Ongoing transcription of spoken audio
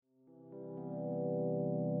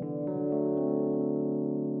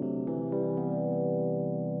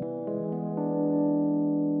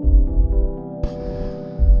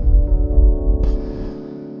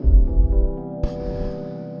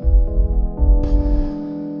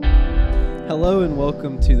Hello and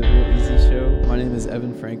welcome to the Real Easy Show. My name is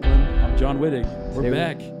Evan Franklin. I'm John Wittig. We're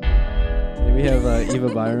back. Today we have Eva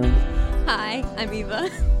Byrum. Hi, I'm Eva.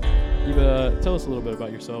 Eva, tell us a little bit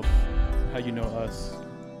about yourself, how you know us,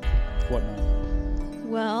 whatnot.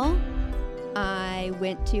 Well, I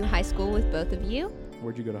went to high school with both of you.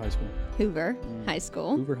 Where'd you go to high school? Hoover High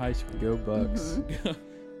School. Hoover High School. Go Bucks. Mhm.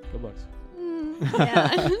 Go Bucks. Yeah,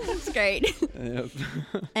 it's great. Yep.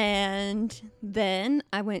 And then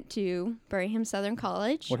I went to Birmingham Southern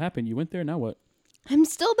College. What happened? You went there, now what? I'm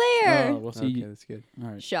still there. Oh, we'll see. Okay, that's good. All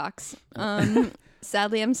right. Shucks.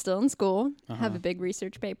 Sadly, I'm still in school. Uh-huh. Have a big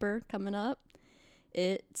research paper coming up.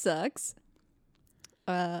 It sucks.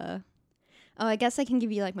 I guess I can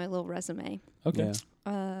give you like my little resume. Okay.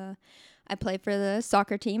 Yeah. I play for the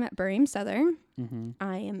soccer team at Birmingham Southern. Mm-hmm.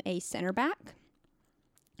 I am a center back.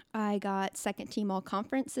 I got second team all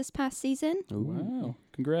conference this past season. Ooh. Wow.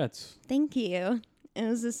 Congrats. Thank you. It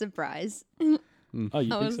was a surprise. Oh, you I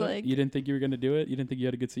think was so? like- You didn't think you were going to do it? You didn't think you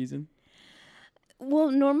had a good season?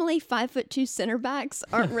 Well, normally 5'2" center backs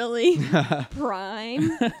aren't really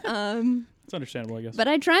prime. It's understandable, I guess. But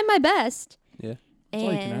I tried my best. Yeah. That's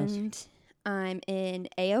all you can ask. And I'm in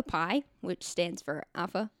AO Pi, which stands for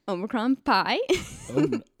Alpha Omicron Pi.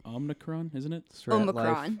 Omicron, isn't it? Strat life.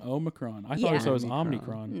 Omicron. Omicron. I Yeah. thought it was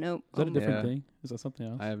Omicron. Omnicron. Nope. Is that a different Yeah. thing? Is that something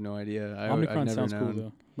else? I have no idea. I've Omnicron never sounds cool, known.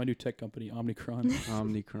 though. My new tech company, Omnicron.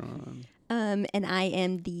 Omnicron. And I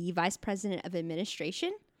am the vice president of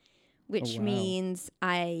administration, which wow. means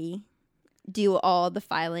I do all the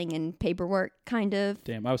filing and paperwork, kind of.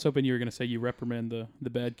 Damn, I was hoping you were going to say you reprimand the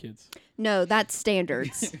bad kids. No, that's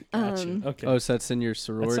standards. Gotcha. Okay. Oh, so that's in your that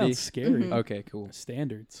sorority? sounds scary. Mhm. Okay, cool.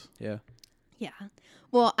 Standards. Yeah. Yeah.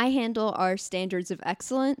 Well, I handle our standards of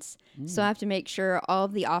excellence, so I have to make sure all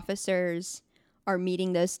of the officers are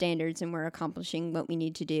meeting those standards and we're accomplishing what we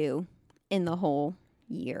need to do in the whole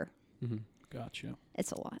year. Mm-hmm. Gotcha.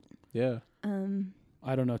 It's a lot. Yeah.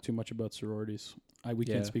 I don't know too much about sororities. We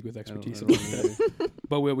Yeah, can't speak with I don't- expertise I about don't that. either.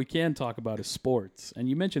 But what we can talk about is sports. And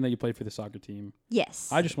you mentioned that you played for the soccer team.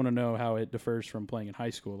 Yes. I just want to know how it differs from playing in high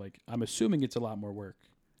school. Like, I'm assuming it's a lot more work.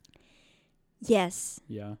 Yes.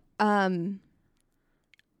 Yeah.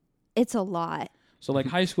 It's a lot. So, like,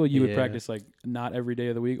 high school, you would Yeah. practice, like, not every day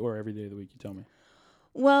of the week or every day of the week, you tell me.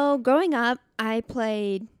 Well, growing up, I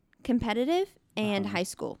played competitive and Uh-huh. high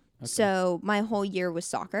school. Okay. So my whole year was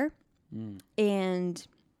soccer. And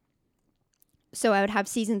so I would have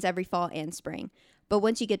seasons every fall and spring. But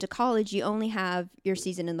once you get to college, you only have your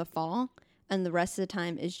season in the fall, and the rest of the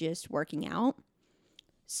time is just working out.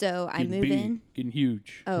 So I Getting move big, in. Getting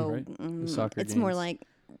huge. Oh, Right? The soccer it's more games. like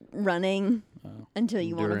running Oh. until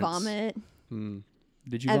you want to Endurance. vomit.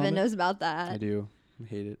 Did you Evan vomit? knows about I that. do. I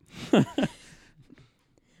hate it.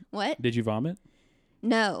 What? Did you vomit?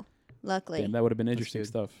 No, luckily. Damn, that would have been interesting good.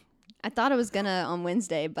 stuff. I thought I was going to on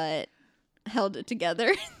Wednesday, but held it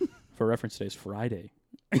together. For reference, today's Friday.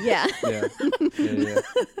 Yeah. Yeah. Yeah.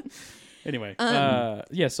 Anyway, Um,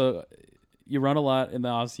 yeah, so you run a lot in the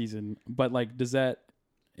off season, but like, is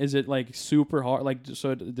it like super hard? Like,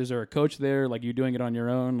 so is there a coach there? Like, you doing it on your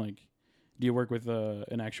own? Like, do you work with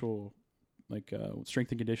an actual like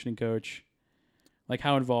strength and conditioning coach? Like,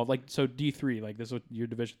 how involved? Like, so D3, like this is what you're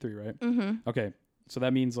Division 3, right? Mm-hmm. Okay, so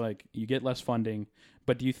that means like you get less funding,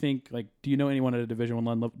 but do you think like do you know anyone at a Division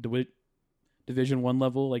 1 level? Division 1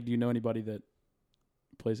 level? Like, do you know anybody that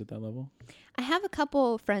plays at that level? I have a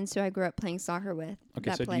couple friends who I grew up playing soccer with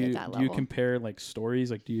Okay, that so play at that do level. you compare like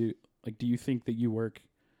stories? Like, do you think that you work?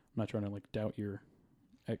 I'm not trying to like doubt your,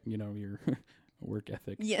 your work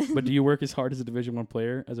ethic. Yeah. But do you work as hard as a Division 1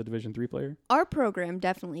 player as a Division 3 player? Our program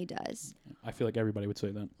definitely does. I feel like everybody would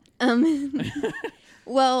say that.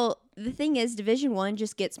 Well, the thing is, Division 1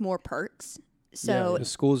 just gets more perks. So The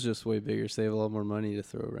school's just way bigger, so they have a lot more money to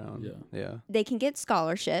throw around. Yeah. Yeah. they can get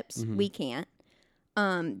scholarships. Mhm. We can't.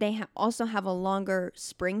 They also have a longer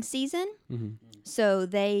spring season. Mm-hmm. So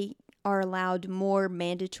they are allowed more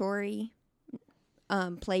mandatory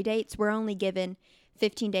play dates. We're only given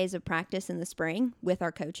 15 days of practice in the spring with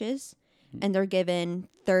our coaches, and they're given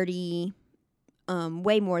 30,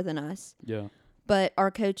 way more than us. Yeah. But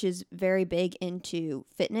our coach is very big into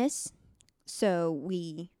fitness. So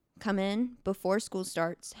we come in before school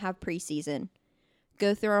starts, have preseason,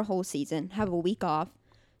 go through our whole season, have a week off,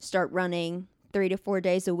 start running 3 to 4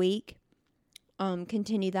 days a week,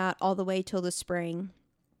 continue that all the way till the spring,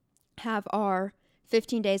 have our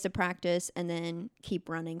 15 days of practice, and then keep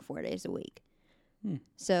running 4 days a week.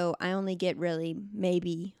 So I only get really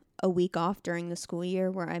maybe a week off during the school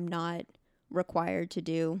year where I'm not required to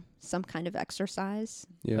do some kind of exercise.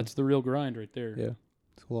 Yeah. That's the real grind right there. Yeah.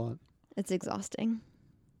 It's a lot. It's exhausting.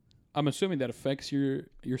 I'm assuming that affects your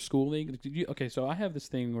schooling. Okay, so I have this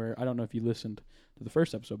thing where I don't know if you listened to the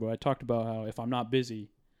first episode, but I talked about how if I'm not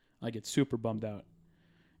busy, I get super bummed out.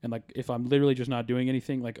 And like if I'm literally just not doing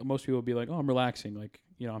anything, like most people will be like, "Oh, I'm relaxing, like,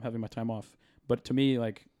 you know, I'm having my time off." But to me,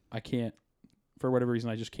 like I can't, for whatever reason,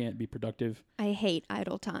 I just can't be productive. I hate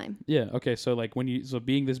idle time. Yeah, okay, so like so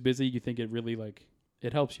being this busy, you think it really like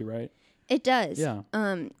it helps you, right? It does. Yeah.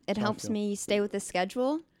 It helps me stay with the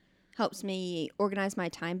schedule, helps me organize my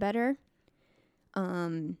time better.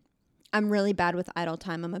 I'm really bad with idle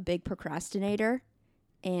time. I'm a big procrastinator,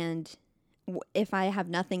 and if I have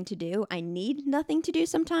nothing to do, I need nothing to do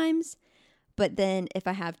sometimes. But then if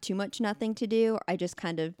I have too much nothing to do, I just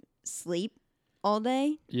kind of sleep all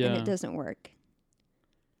day, and it doesn't work.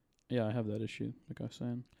 Yeah, I have that issue, like I was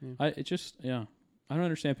saying. Yeah. I don't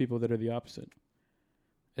understand people that are the opposite.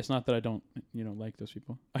 It's not that I don't, like those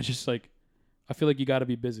people. I just I feel like you got to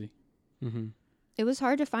be busy. Mm-hmm. It was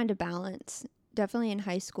hard to find a balance. Definitely in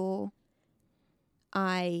high school,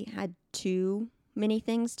 I had too many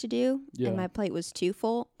things to do, and my plate was too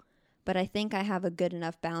full. But I think I have a good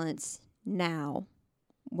enough balance now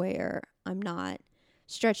where I'm not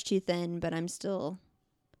stretched too thin, but I'm still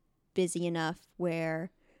busy enough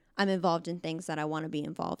where I'm involved in things that I want to be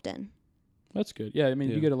involved in. That's good. Yeah, I mean,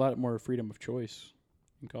 you get a lot more freedom of choice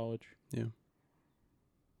in college. Yeah.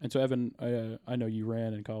 And so, Evan, I know you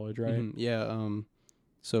ran in college, right? Mm-hmm. Yeah.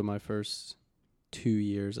 So my first 2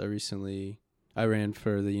 years, I ran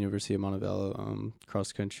for the University of Montevallo,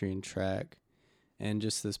 cross country and track. And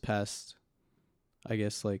just this past, I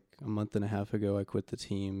guess like a month and a half ago, I quit the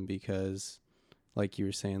team because, like you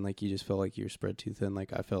were saying, like you just felt like you were spread too thin.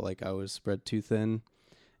 Like I felt like I was spread too thin.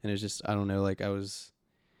 And it's just, I don't know, like I was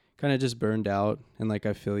kind of just burned out. And like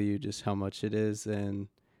I feel you just how much it is. And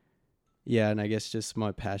yeah, and I guess just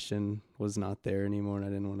my passion was not there anymore. And I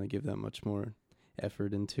didn't want to give that much more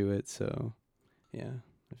effort into it. So yeah,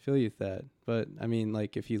 I feel you with that. But I mean,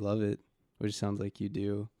 like if you love it, which sounds like you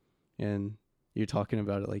do, and you're talking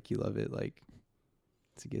about it like you love it, like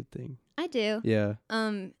it's a good thing. I do. Yeah.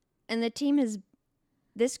 And the team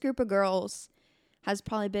this group of girls has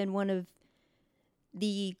probably been one of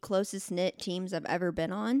the closest knit teams I've ever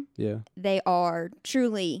been on. Yeah. They are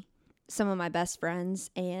truly some of my best friends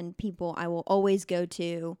and people I will always go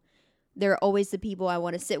to. They're always the people I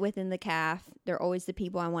want to sit with in the caf. They're always the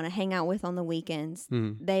people I want to hang out with on the weekends.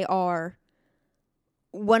 Mm-hmm. They are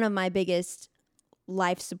one of my biggest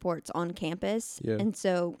life supports on campus. Yeah. And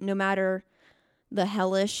so no matter the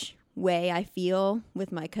hellish way I feel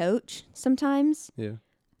with my coach sometimes, Yeah.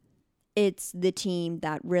 it's the team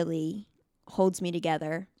that really holds me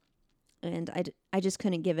together. And I just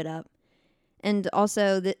couldn't give it up. And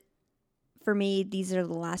also, for me, these are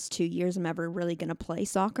the last 2 years I'm ever really going to play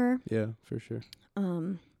soccer. Yeah, for sure.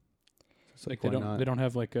 It's like they don't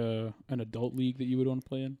have like an adult league that you would want to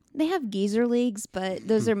play in? They have geezer leagues, but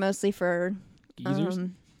those are mostly for Geezers?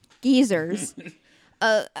 Geezers.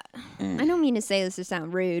 I don't mean to say this to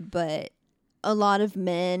sound rude, but a lot of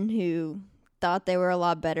men who thought they were a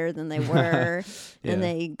lot better than they were, Yeah. and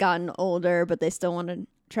they gotten older, but they still want to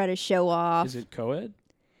try to show off. Is it co-ed?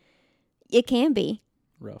 It can be.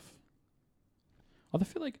 Rough. I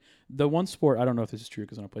feel like the one sport, I don't know if this is true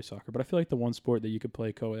because I don't play soccer, but I feel like the one sport that you could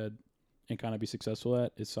play co-ed and kind of be successful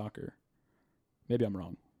at is soccer. Maybe I'm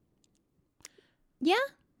wrong. Yeah.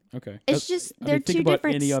 Okay. It's just they're two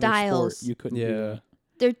different any styles. Other sport, you couldn't do that.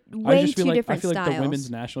 They're way two different I feel styles. like the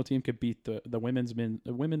women's national team could beat the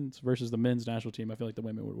women's versus the men's national team. I feel like the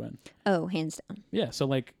women would win. Oh, hands down. Yeah, so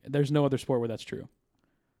like there's no other sport where that's true.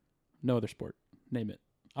 No other sport. Name it.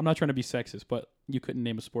 I'm not trying to be sexist, but you couldn't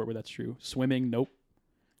name a sport where that's true. Swimming, nope.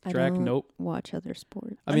 Track, I don't nope. watch other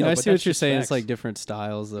sports. I mean, know, I but see what that's you're just saying. facts. It's like different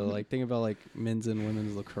styles, though. Like, think about like men's and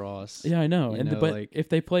women's lacrosse. Yeah, I know. But like, if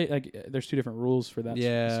they play, like, there's two different rules for that.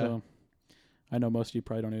 Yeah. So I know most of you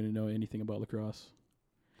probably don't even know anything about lacrosse.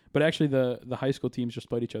 But actually, the high school teams just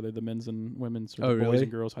played each other. The men's and women's, or the boys really?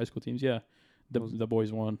 and girls high school teams. Yeah, the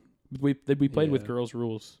boys won. We played with girls'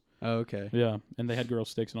 rules. Oh, okay. Yeah, and they had girls'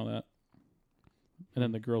 sticks and all that. And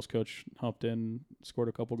then the girls' coach hopped in, scored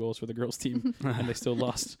a couple goals for the girls' team, and they still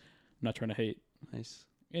lost. I'm not trying to hate. Nice.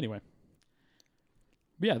 Anyway.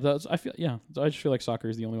 But yeah, I just feel like soccer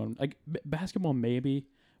is the only one. Like basketball maybe,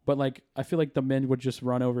 but like I feel like the men would just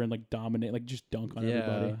run over and like dominate, like just dunk on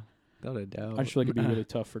everybody. Without a doubt. I just feel like it'd be really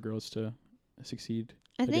tough for girls to succeed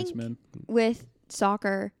against men. With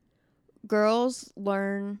soccer, girls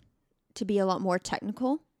learn to be a lot more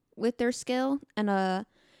technical with their skill, and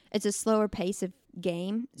it's a slower pace of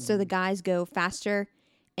game. So the guys go faster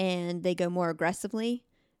and they go more aggressively,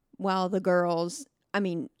 while the girls, I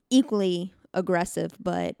mean, equally aggressive,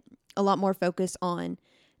 but a lot more focused on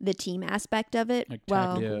the team aspect of it. Like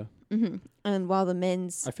Well, tactical. Yeah. and while the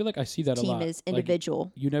men's I feel like I see that a team lot. is Like,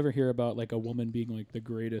 individual. you never hear about like a woman being like the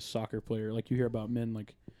greatest soccer player. Like you hear about men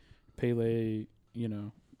like Pele, you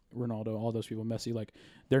know, Ronaldo, all those people, Messi. Like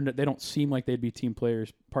they don't seem like they'd be team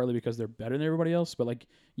players, partly because they're better than everybody else. But like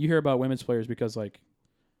you hear about women's players because like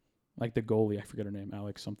the goalie, I forget her name,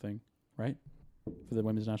 Alex something, right, for the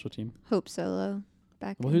women's national team. Hope Solo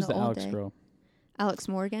back Well, in who's the the old Alex day. girl? Alex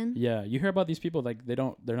Morgan. Yeah, you hear about these people like they're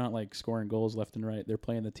not like scoring goals left and right. They're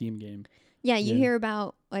playing the team game. Yeah, you Yeah. hear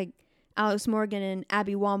about like Alex Morgan and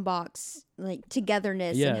Abby Wambach's like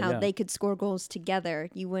togetherness Yeah, and how yeah. they could score goals together.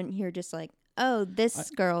 You wouldn't hear just like, oh,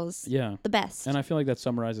 this girl's Yeah, the best. and I feel like that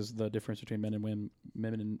summarizes the difference between men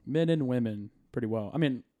and women pretty well. I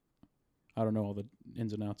mean, I don't know all the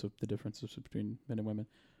ins and outs of the differences between men and women,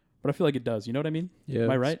 but I feel like it does. You know what I mean? Yeah.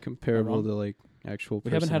 Am I it's right? Comparable wrong? to like actual.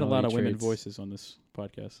 We haven't had a lot of women traits. voices on this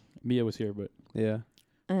podcast. Mia was here, but Yeah.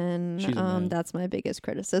 and She's a man. that's my biggest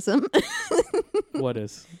criticism. what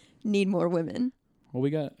is? Need more women. Well, we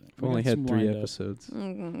got. We've only had some 3 lined up. episodes.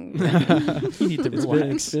 Mm. You need to It's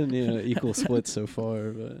relax. been equal split so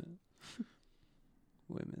far, but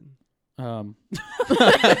women.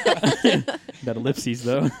 That ellipses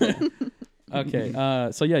though. Okay.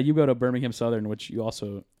 So yeah, you go to Birmingham Southern, which you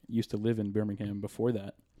also used to live in Birmingham before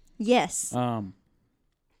that. Yes.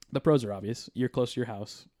 The pros are obvious. You're close to your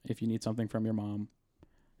house. If you need something from your mom,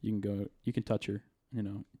 you can go. You can touch her,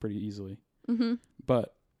 pretty easily. Mm-hmm.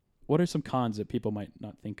 But what are some cons that people might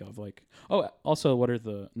not think of? Like, also, what are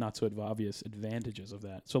the not so obvious advantages of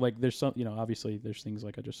that? So, like, there's some, obviously there's things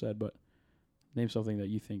like I just said, but name something that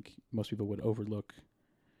you think most people would overlook.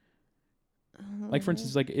 Like, for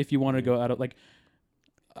instance, like if you want to go out of like,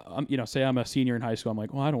 say I'm a senior in high school, I'm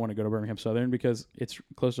like, well, I don't want to go to Birmingham Southern because it's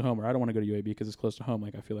close to home, or I don't want to go to UAB because it's close to home.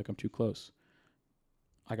 Like, I feel like I'm too close.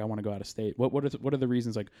 Like, I want to go out of state. What are the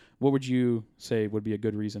reasons? Like, what would you say would be a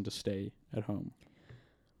good reason to stay at home?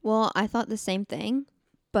 Well, I thought the same thing,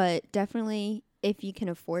 but definitely if you can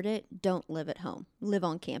afford it, don't live at home. Live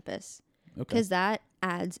on campus. Okay. Because that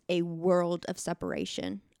adds a world of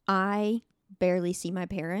separation. I barely see my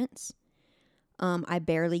parents. I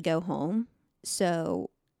barely go home. So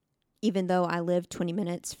even though I live 20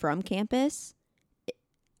 minutes from campus,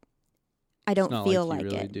 I don't It's not feel like like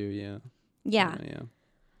you really it. do, yeah. Yeah. Yeah.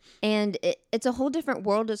 And it's a whole different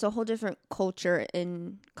world. It's a whole different culture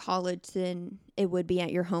in college than it would be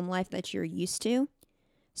at your home life that you're used to.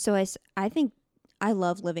 So I think I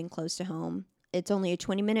love living close to home. It's only a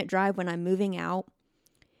 20-minute drive when I'm moving out.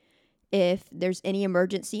 If there's any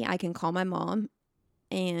emergency, I can call my mom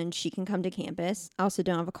and she can come to campus. I also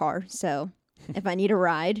don't have a car, so if I need a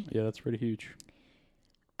ride. Yeah, that's pretty huge.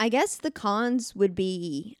 I guess the cons would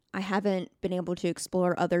be I haven't been able to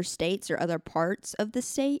explore other states or other parts of the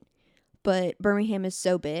state, but Birmingham is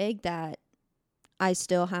so big that I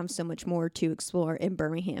still have so much more to explore in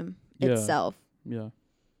Birmingham itself. Yeah.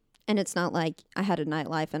 And it's not like I had a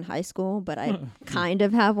nightlife in high school, but I kind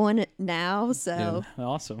of have one now, so Yeah.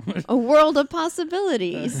 Awesome. a world of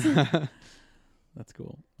possibilities. That's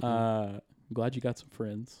cool. I'm glad you got some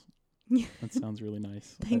friends. That sounds really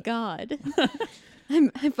nice. Thank God.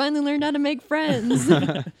 I finally learned how to make friends.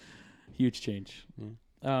 Huge change.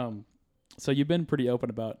 So you've been pretty open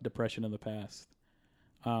about depression in the past.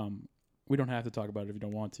 We don't have to talk about it if you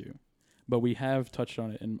don't want to, but we have touched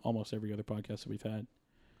on it in almost every other podcast that we've had.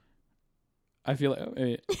 I feel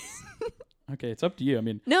like, okay, it's up to you. I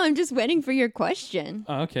mean, No, I'm just waiting for your question.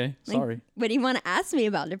 okay, Like, sorry. What do you want to ask me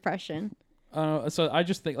about depression? So I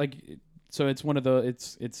just think so it's one of the,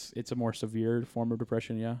 it's a more severe form of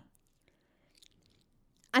depression. Yeah.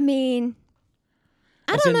 I mean,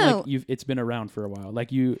 I As don't in, know. Like it's been around for a while. Like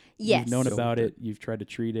Yes. you've known Dealt about with it. You've tried to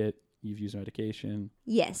treat it. You've used medication.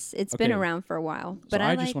 Yes, it's been Okay. around for a while. So But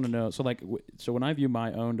I I just want to know. So so when I view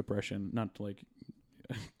my own depression, not to like,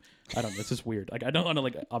 I don't know. It's just weird. Like I don't want to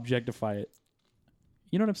like objectify it.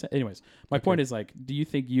 You know what I'm saying? Anyways, my Okay. point is like, do you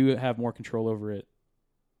think you have more control over it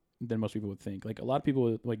than most people would think? Like a lot of people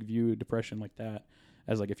would, like view depression like that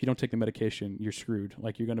as like if you don't take the medication, you're screwed.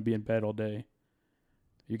 Like you're gonna be in bed all day.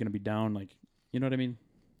 You're gonna be down. Like you know what I mean?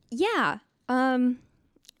 Yeah.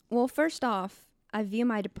 Well, first off, I view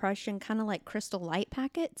my depression kind of like crystal light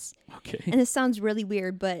packets. Okay. And this sounds really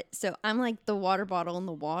weird, but so I'm like the water bottle in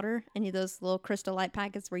the water, any of those little crystal light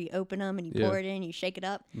packets where you open them and you Yeah. pour it in, you shake it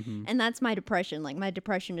up. Mm-hmm. And that's my depression. Like my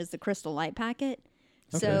depression is the crystal light packet.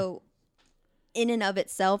 Okay. So in and of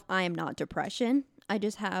itself, I am not depression. I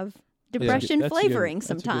just have That's depression a good- flavoring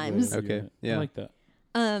that's a good way sometimes. of viewing Okay, it. yeah. I like that.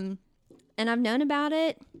 And I've known about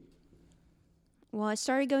it. Well, I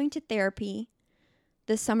started going to therapy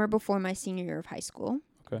the summer before my senior year of high school.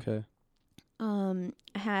 Okay.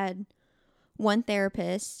 I had one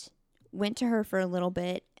therapist, went to her for a little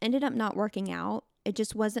bit, ended up not working out. It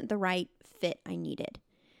just wasn't the right fit I needed.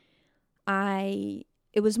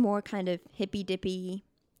 It was more kind of hippy-dippy,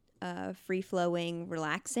 free-flowing,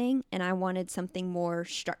 relaxing, and I wanted something more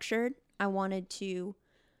structured. I wanted to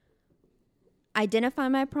identify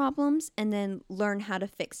my problems and then learn how to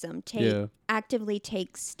fix them. Actively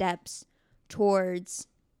take steps towards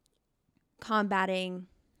combating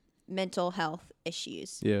mental health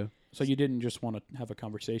issues. Yeah. So you didn't just want to have a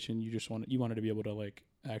conversation. You wanted to be able to like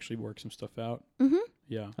actually work some stuff out. Mm-hmm.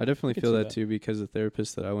 Yeah. I definitely could feel see that that. too, because the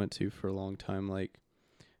therapist that I went to for a long time, like,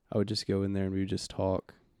 I would just go in there and we would just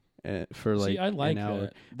talk for like See, I like an hour.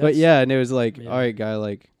 that. But yeah, and it was like, Yeah. all right, guy,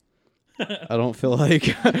 like, I don't feel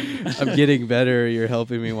like I'm getting better. You're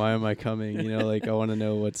helping me. Why am I coming? You know, like, I want to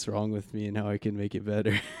know what's wrong with me and how I can make it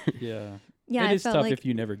better. Yeah. Yeah, It I is felt tough like if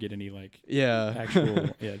you never get any like Yeah. actual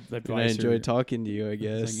And I advice. enjoy or- talking to you, I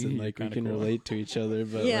guess, like, and you're like we kinda can cool. relate to each other.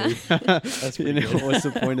 But Yeah. like, That's you pretty know, good. what's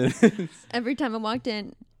the point of this? every time I walked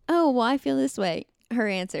in, oh, well, I feel this way. Her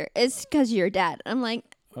answer, it's because you're dad. I'm like,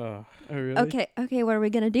 Uh, Oh, really? okay, what are we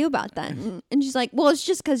going to do about that? And she's like, well, it's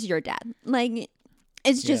just because you're dad. Like,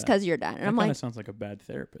 it's just Yeah. because you're dad. And that I'm kind like, of sounds like a bad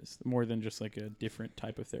therapist, more than just like a different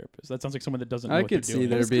type of therapist. That sounds like someone that doesn't know I what could they're see doing.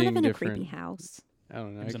 there it was kind of being in a different. creepy house. I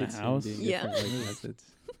don't know. It was I in a could see house? them being Yeah. different like methods.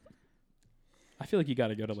 I feel like you got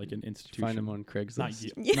to go to like an institution. Find them on Not Craigslist.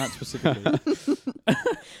 you, Yeah. not specifically. I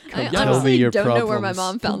tell me honestly your don't know where my problems.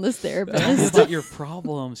 mom found this Tell me therapist. about your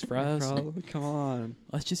problems, bros. Come on.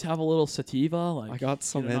 Let's just have a little sativa. Like I got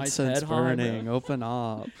some get a nice incense head high, bro. burning. Open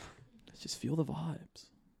up. Let's just feel the vibes.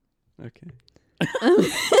 Okay.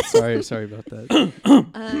 Sorry about that.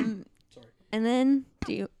 Sorry. And then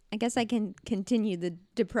I guess I can continue the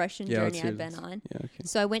depression Yeah, let's journey hear I've been this. on. Yeah, okay.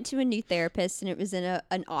 So I went to a new therapist, and it was in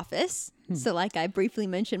an office. So like I briefly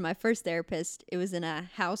mentioned my first therapist, it was in a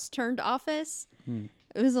house turned office. Hmm.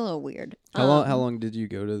 It was a little weird. How long did you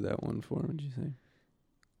go to that one for, would you say?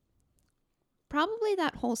 Probably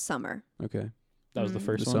that whole summer. Okay. That was the Mm.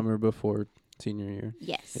 first The one. summer before senior year.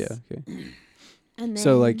 Yes. Yeah, okay. And then,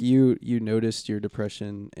 So like you noticed your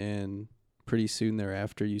depression, and pretty soon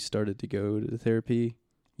thereafter you started to go to therapy.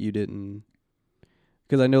 You didn't,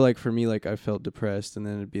 because I know like for me, like I felt depressed, and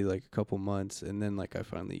then it'd be like a couple months, and then like I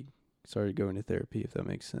finally started going to therapy, if that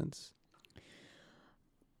makes sense.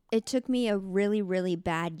 it took me a really, really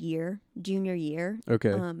bad year, junior year,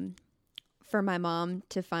 Okay. for my mom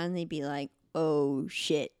to finally be like, oh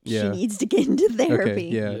shit, she Yeah. needs to get into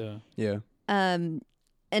therapy. Okay. Yeah.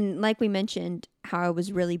 And like we mentioned, how I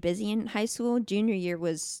was really busy in high school. Junior year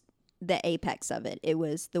was the apex of it. It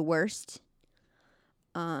was the worst.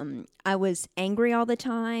 I was angry all the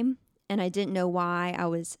time, and I didn't know why. I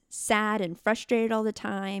was sad and frustrated all the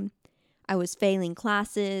time. I was failing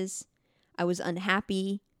classes. I was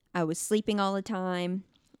unhappy. I was sleeping all the time.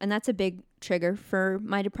 And that's a big trigger for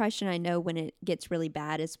my depression. I know when it gets really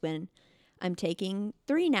bad is when I'm taking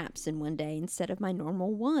 3 naps in one day instead of my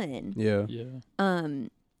normal 1. Yeah. Yeah.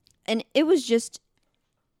 And it was just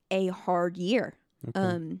a hard year.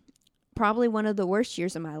 Okay. Probably one of the worst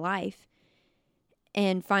years of my life.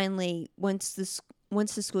 And finally, once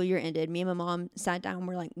the school year ended, me and my mom sat down and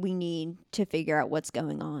we're like, we need to figure out what's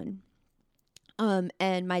going on.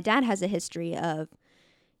 And my dad has a history of,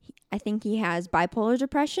 I think he has bipolar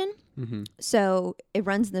depression. Mm-hmm. So it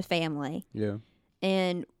runs in the family. Yeah.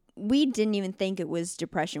 And we didn't even think it was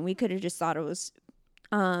depression. We could have just thought it was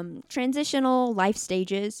transitional life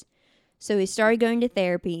stages. So we started going to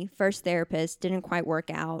therapy. First therapist didn't quite work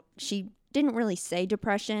out. She didn't really say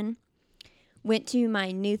depression. Went to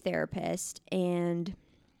my new therapist, and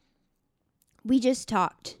we just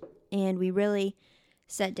talked, and we really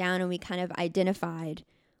sat down and we kind of identified,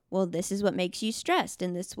 well, this is what makes you stressed,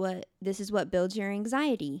 and this is what builds your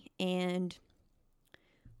anxiety. And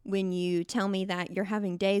when you tell me that you're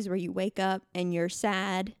having days where you wake up and you're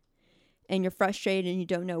sad and you're frustrated and you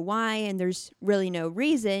don't know why, and there's really no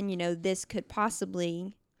reason, this could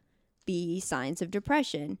possibly be signs of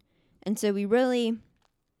depression. And so we really,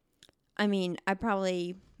 I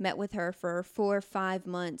probably met with her for 4 or 5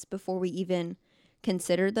 months before we even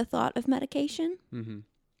considered the thought of medication. Mm-hmm.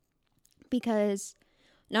 Because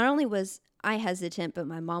not only was I hesitant, but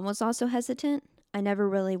my mom was also hesitant. I never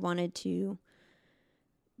really wanted to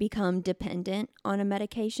become dependent on a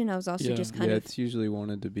medication. I was also Yeah. just kind Yeah, of... it's usually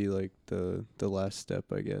wanted to be like the last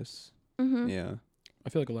step, I guess. Mhm. Yeah. I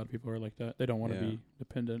feel like a lot of people are like that. They don't want to Yeah. be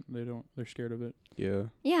dependent. They're scared of it. Yeah.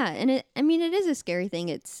 Yeah, and it is a scary thing.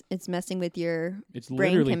 It's messing with your... It's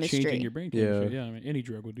Brain literally chemistry. changing your brain Yeah. chemistry. Yeah. I mean, any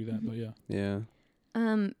drug would do that, but yeah. Yeah.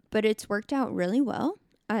 But it's worked out really well.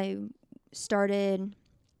 I started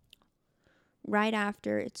right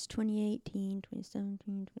after, it's 2018,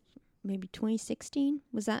 2017, maybe 2016.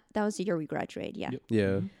 That was the year we graduated, yeah. Yep.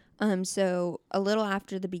 Yeah. So a little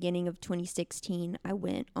after the beginning of 2016, I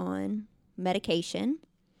went on medication.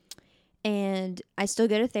 And I still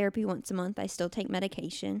go to therapy once a month. I still take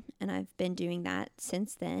medication, and I've been doing that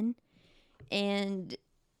since then. And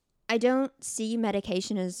I don't see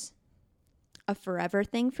medication as a forever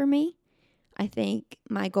thing for me. I think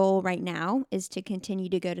my goal right now is to continue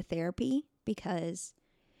to go to therapy, because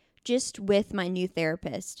just with my new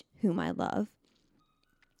therapist, whom I love,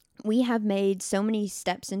 we have made so many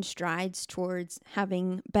steps and strides towards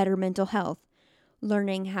having better mental health,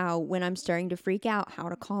 learning how, when I'm starting to freak out, how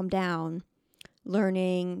to calm down,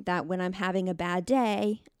 learning that when I'm having a bad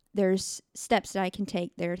day, there's steps that I can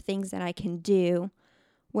take. There are things that I can do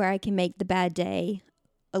where I can make the bad day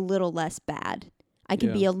a little less bad. I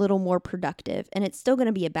can be a little more productive, and it's still going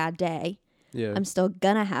to be a bad day. Yeah. I'm still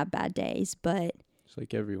going to have bad days, but It's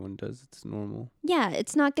like everyone does. It's normal. yeah,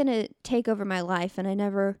 it's not going to take over my life, and I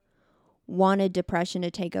never wanted depression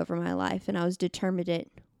to take over my life, and I was determined it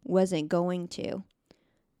wasn't going to.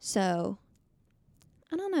 So,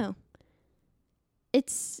 I don't know.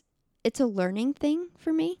 It's a learning thing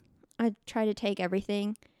for me. I try to take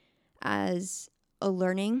everything as a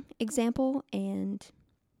learning example, and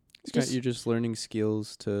You're just learning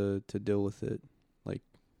skills to deal with it, like,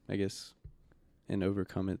 I guess, and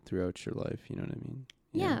overcome it throughout your life. You know what I mean?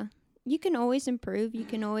 Yeah. You can always improve. You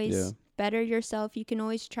can always better yourself. You can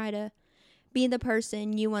always try to be the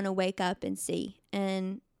person you want to wake up and see.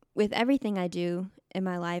 And with everything I do in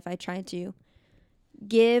my life, I try to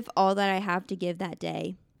give all that I have to give that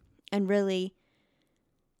day, and really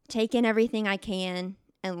take in everything I can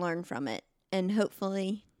and learn from it. And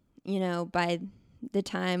hopefully, by the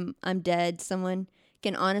time I'm dead, someone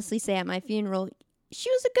can honestly say at my funeral, she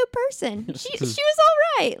was a good person. She was all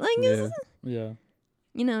right. Like, Yeah.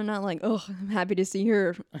 Not like, oh, I'm happy to see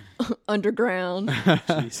her underground.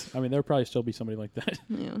 Jeez. I mean, there'll probably still be somebody like that.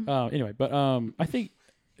 Yeah. Anyway, but I think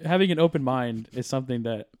having an open mind is something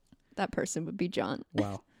that person would be John.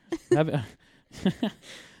 Wow.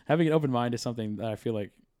 Having an open mind is something that I feel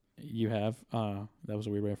like you have. That was a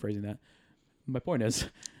weird way of phrasing that. My point is,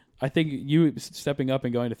 I think you stepping up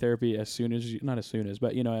and going to therapy as soon as you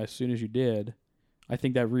did, I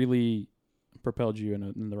think that really propelled you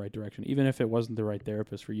in the right direction. Even if it wasn't the right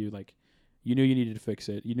therapist for you, like, you knew you needed to fix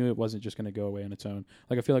it. You knew it wasn't just going to go away on its own.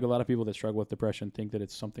 Like, I feel like a lot of people that struggle with depression think that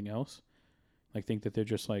it's something else. Like, think that they're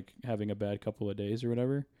just, like, having a bad couple of days or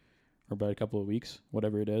whatever, or bad couple of weeks,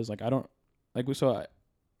 whatever it is. Like, we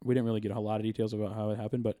didn't really get a lot of details about how it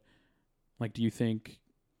happened, but, like, do you think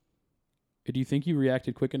you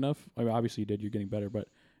reacted quick enough? I mean, obviously you did. You're getting better, but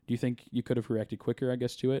do you think you could have reacted quicker, I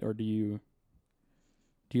guess, to it, or do you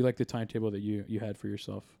like the timetable that you had for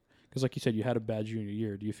yourself? Because, like you said, you had a bad junior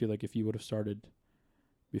year. Do you feel like if you would have started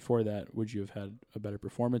before that, would you have had a better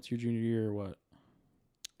performance your junior year, or what?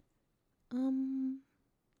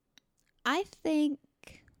 I think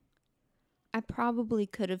I probably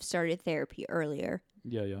could have started therapy earlier.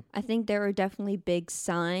 Yeah. I think there were definitely big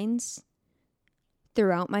signs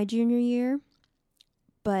throughout my junior year,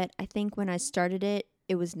 but I think when I started it,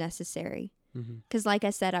 it was necessary. Because like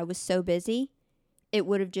I said, I was so busy, it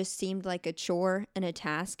would have just seemed like a chore and a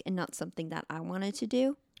task and not something that I wanted to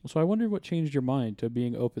do. So I wonder what changed your mind to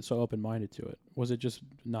being open-minded to it. Was it just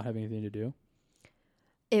not having anything to do?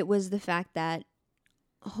 It was the fact that,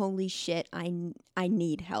 holy shit, I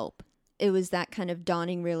need help. It was that kind of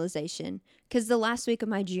dawning realization. Because the last week of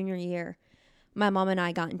my junior year, my mom and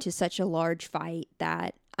I got into such a large fight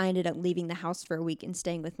that I ended up leaving the house for a week and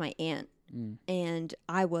staying with my aunt. And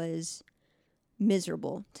I was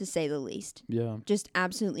miserable, to say the least. Yeah. Just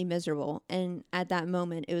absolutely miserable. And at that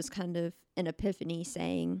moment, it was kind of an epiphany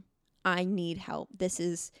saying, I need help. This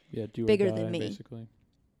is bigger than me. Basically.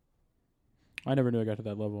 I never knew I got to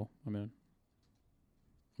that level. I mean,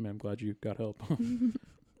 I'm glad you got help. Never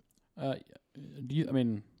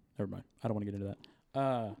mind. I don't want to get into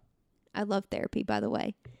that. I love therapy, by the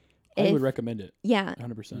way. I would recommend it. Yeah.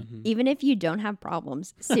 100%. Even if you don't have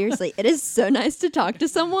problems, seriously, it is so nice to talk to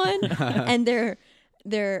someone and they're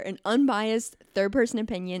an unbiased third person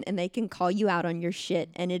opinion and they can call you out on your shit,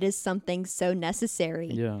 and it is something so necessary.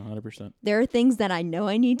 Yeah, 100%. There are things that I know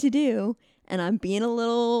I need to do and I'm being a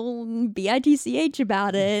little bitch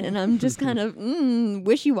about it, and I'm just kind of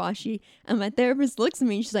wishy-washy, and my therapist looks at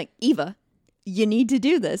me and she's like, Eva, you need to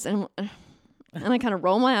do this. And I kind of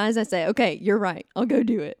roll my eyes. I say, okay, you're right. I'll go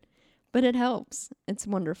do it. But it helps. It's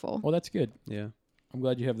wonderful. Well, that's good. Yeah. I'm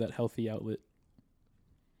glad you have that healthy outlet.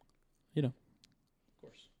 Of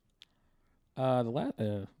course.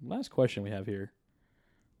 The last question we have here.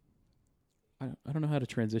 I don't know how to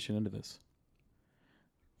transition into this.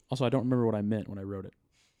 Also, I don't remember what I meant when I wrote it.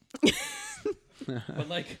 But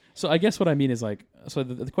like, so I guess what I mean is like, so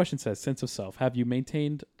the question says sense of self. Have you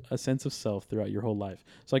maintained a sense of self throughout your whole life?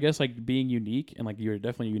 So I guess like being unique, and like you're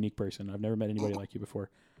definitely a unique person. I've never met anybody like you before.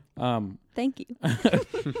 Thank you.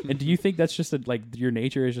 And do you think that's just like your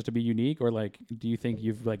nature is just to be unique, or like do you think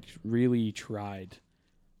you've like really tried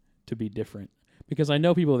to be different? Because I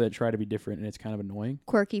know people that try to be different and it's kind of annoying.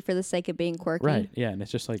 Quirky for the sake of being quirky. Right. Yeah, and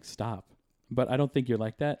it's just like stop. But I don't think you're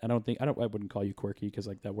like that. I wouldn't call you quirky because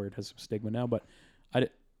like that word has some stigma now, but I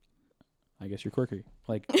guess you're quirky.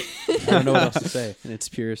 Like I don't know what else to say. In its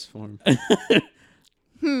purest form. I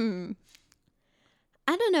don't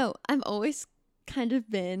know. I've always kind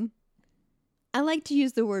of been, I like to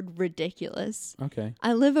use the word ridiculous. Okay.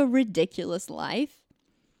 I live a ridiculous life.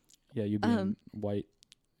 Yeah, you being white.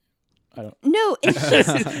 I don't. No, it's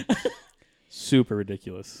just Super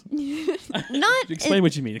ridiculous. not. Explain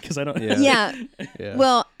what you mean, because I don't. Yeah. Yeah.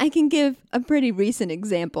 Well, I can give a pretty recent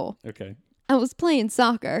example. Okay. I was playing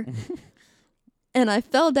soccer and I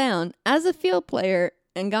fell down as a field player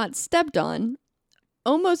and got stepped on,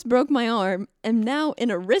 almost broke my arm, and now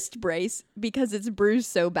in a wrist brace because it's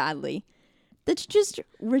bruised so badly. That's just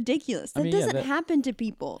ridiculous. That doesn't happen to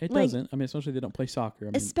people. It doesn't. I mean, especially they don't play soccer. I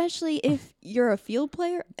mean, especially if you're a field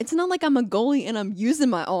player. It's not like I'm a goalie and I'm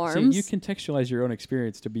using my arms. see, you contextualize your own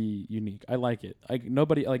experience to be unique. I like it. Like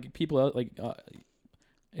nobody, like people, like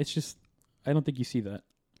it's just. I don't think you see that.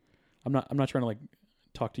 I'm not trying to like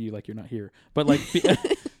talk to you like you're not here, but like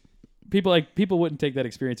people wouldn't take that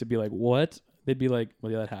experience and be like, what? They'd be like,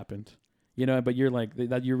 well, yeah, that happened, you know. But you're like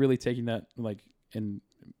that. You're really taking that like and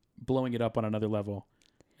blowing it up on another level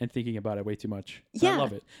and thinking about it way too much. Yeah. I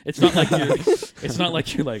love it. It's not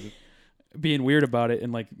like you're like being weird about it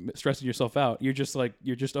and like stressing yourself out. You're just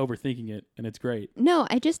overthinking it, and it's great. No,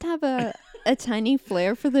 I just have a tiny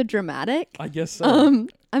flair for the dramatic. I guess so.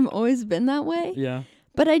 I've always been that way. Yeah.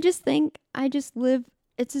 But I just think I just live,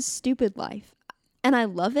 it's a stupid life. And I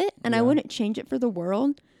love it, and I wouldn't change it for the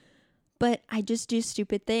world. But I just do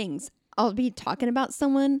stupid things. I'll be talking about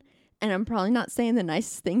someone, and I'm probably not saying the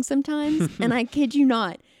nicest thing sometimes. And I kid you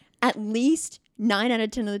not, at least 9 out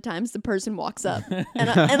of 10 of the times the person walks up. And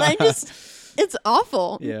I just, it's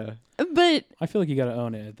awful. Yeah. But I feel like you got to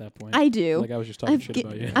own it at that point. I do. Like I was just talking shit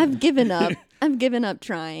about you. I've given up. I've given up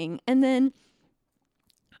trying. And then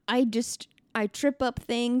I trip up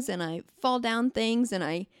things and I fall down things and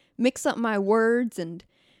I mix up my words and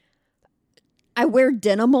I wear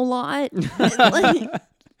denim a lot. Like,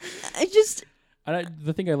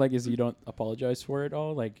 the thing I like is you don't apologize for it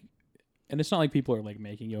all. Like, and it's not like people are like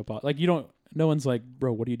making you apologize. Like no one's like,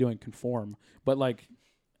 bro, what are you doing? Conform. But like,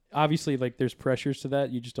 obviously like there's pressures to that.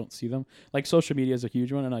 You just don't see them. Like social media is a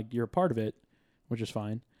huge one and like you're a part of it, which is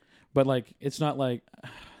fine. But like, it's not like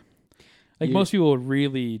most people would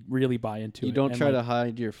really, really buy into it. You don't try to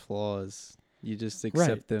hide your flaws. You just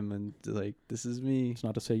accept them and like, this is me. It's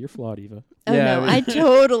not to say you're flawed, Eva. Oh no, I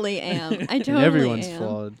totally am. I totally everyone's am.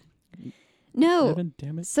 flawed. No, Evan,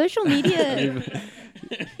 damn it. social media.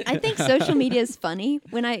 I think social media is funny.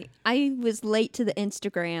 When I was late to the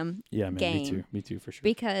Instagram game. Me too, for sure.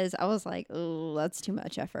 Because I was like, oh, that's too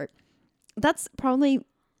much effort. That's probably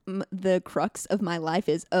the crux of my life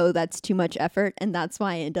is, oh, that's too much effort. And that's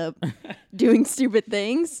why I end up doing stupid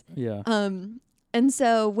things. Yeah. And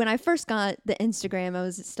so when I first got the Instagram, I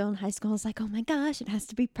was still in high school. I was like, oh my gosh, it has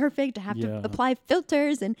to be perfect. I have to apply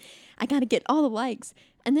filters and I got to get all the likes.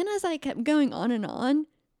 And then as I kept going on,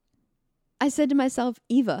 I said to myself,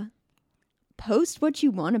 Eva, post what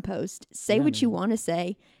you want to post, say what you want to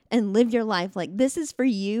say, and live your life. Like, this is for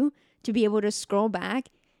you to be able to scroll back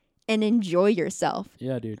and enjoy yourself.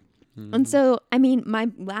 Yeah, dude. Mm-hmm. And so, I mean, my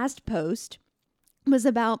last post was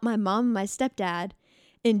about my mom and my stepdad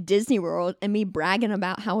in Disney World and me bragging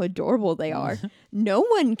about how adorable they are. No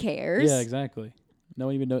one cares. Yeah, exactly. No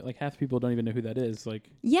one even know. Like half the people don't even know who that is. Like,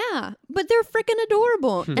 yeah, but they're freaking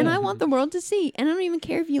adorable, and I want the world to see. And I don't even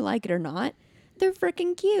care if you like it or not. They're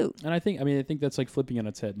freaking cute. And I think that's like flipping on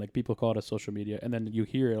its head. Like people call it a social media, and then you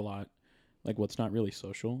hear it a lot. Like, well, it's not really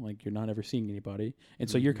social. Like you're not ever seeing anybody, and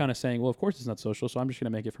so you're kind of saying, well, of course it's not social. So I'm just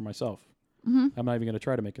gonna make it for myself. Mm-hmm. I'm not even gonna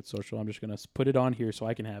try to make it social. I'm just gonna put it on here so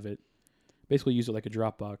I can have it. Basically, use it like a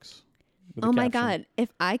Dropbox. Oh my God!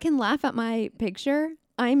 If I can laugh at my picture,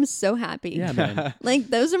 I'm so happy. Yeah, man. Like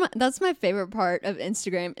that's my favorite part of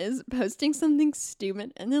Instagram is posting something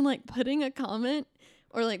stupid and then like putting a comment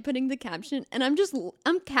or like putting the caption and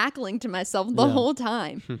I'm cackling to myself the whole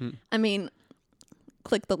time. I mean,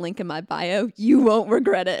 click the link in my bio. You won't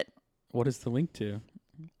regret it. What is the link to?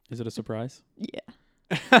 Is it a surprise? Yeah.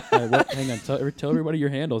 Hang on. Tell everybody your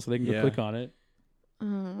handle so they can go Yeah. click on it.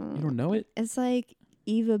 You don't know it? It's like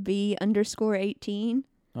Eva B_18.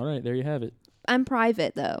 All right, there you have it. I'm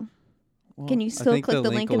private though. Well, Can you still click the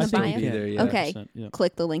link in will the still bio? be there, yeah. Okay. 100%, yeah.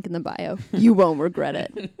 Click the link in the bio. You won't regret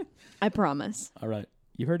it. I promise. All right.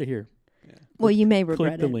 You heard it here. Well, you may Click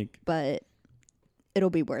regret the it, link. but it'll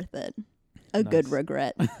be worth it. A good Nice.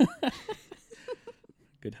 regret.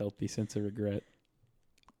 Good healthy sense of regret.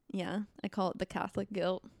 Yeah, I call it the Catholic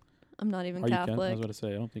guilt. I'm not even Are you I Catholic. was about to say,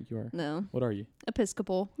 I don't think you are. No, What are you?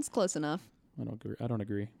 Episcopal. It's close enough. I don't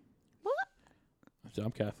agree. What?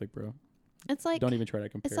 I'm Catholic, bro. It's like Don't even try to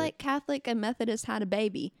compare. it's like Catholic and Methodist had a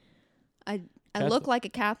baby. I look like a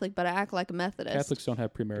Catholic, but I act like a Methodist. Catholics don't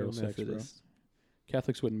have Go premarital sex, bro. Methodist.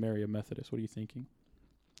 Catholics wouldn't marry a Methodist. What are you thinking?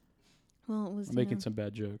 Well, it was I'm making some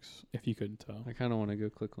bad jokes, if you couldn't tell. I kind of want to go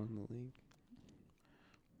click on the link.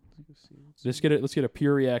 Let's go see what's Let's get a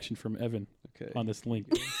pure reaction from Evan okay. on this link.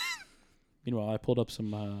 Meanwhile, I pulled up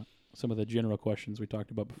some of the general questions we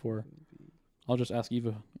talked about before. I'll just ask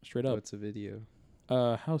Eva straight up. What's a video?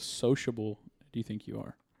 How sociable do you think you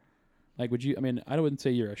are? Like, would you? I mean, I wouldn't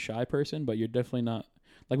say you're a shy person, but you're definitely not.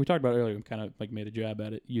 Like we talked about earlier, we kind of like made a jab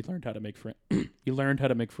at it. You learned how to make You learned how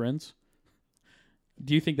to make friends.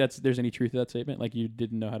 Do you think there's any truth to that statement? Like you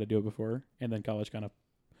didn't know how to do it before, and then college kind of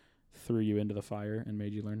threw you into the fire and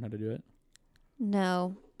made you learn how to do it?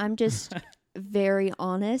 No, I'm just very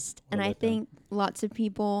honest, What and I about them? think lots of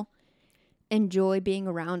people enjoy being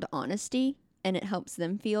around honesty, and it helps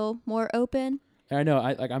them feel more open. And I know,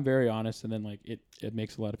 I'm very honest, and then like it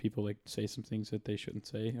makes a lot of people like say some things that they shouldn't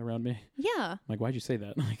say around me. Yeah, I'm like, why'd you say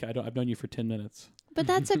that? Like I've known you for 10 minutes. but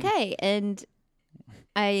that's okay. And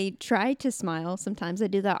I try to smile. Sometimes I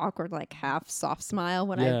do that awkward, like half soft smile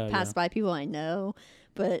when Yeah, I pass yeah. by people I know,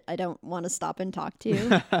 but I don't want to stop and talk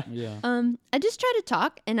to. Yeah. I just try to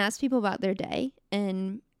talk and ask people about their day,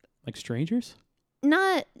 and Like strangers?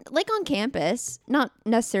 not like on campus, not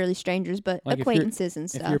necessarily strangers, but Like if you're- acquaintances and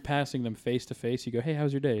If stuff. you're passing them face to face, you go, "Hey,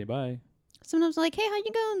 how's your day? Bye." Sometimes I'm like, hey, how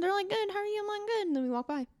you going? They're like, good. How are you? I'm like, good. And then we walk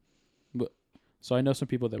by. So I know some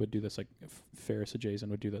people that would do this, like Ferris Jason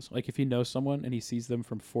would do this. Like if he knows someone and he sees them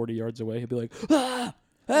from 40 yards away, he'll be like, "Ah,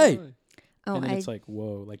 hey!" Oh, and then I it's like,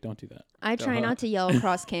 whoa, like don't do that. I try not to yell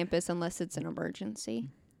across campus unless it's an emergency.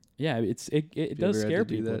 Yeah, it you does ever had scare to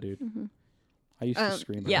do people, that? dude. Hmm. I used to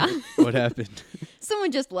scream. at Yeah. it. What happened?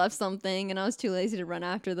 Someone just left something and I was too lazy to run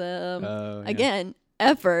after them. Oh, yeah. Again,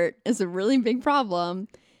 effort is a really big problem.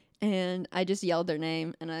 And I just yelled their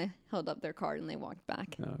name and I held up their card and they walked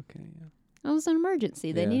back. Oh, okay, yeah. It was an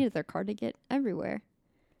emergency. They Yeah. needed their card to get everywhere.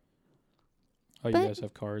 Oh, you But- guys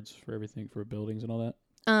have cards for everything for buildings and all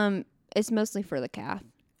that. It's mostly for the calf.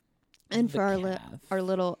 And The for our calf.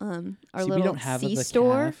 little See, we little don't have C the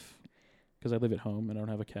store. because I live at home and I don't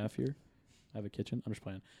have a calf here. I have a kitchen. I'm just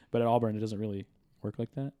playing. But at Auburn, it doesn't really work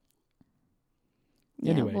like that.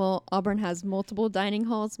 Yeah, Anyway. well, Auburn has multiple dining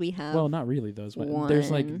halls. We have Well, not really. There's like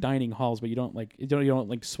one. dining halls, but you don't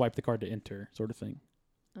like swipe the card to enter, sort of thing.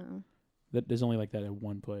 oh. There's only like that at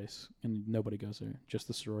one place, and nobody goes there. Just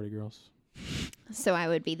the sorority girls. So I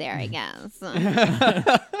would be there, I guess.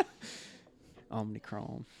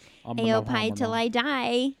 Omnicron. Ayo pie till I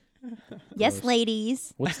die. Yes, Gross.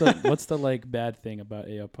 ladies. What's the like bad thing about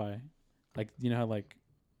AO pie? Like you know how like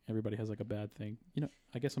everybody has like a bad thing. You know,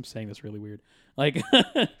 I guess I'm saying this really weird. Like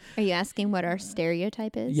Are you asking what our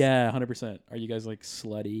stereotype is? yeah, 100%. Are you guys like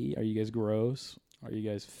slutty? Are you guys gross? Are you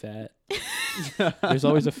guys fat? There's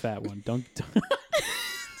always a fat one. Don't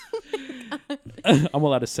I'm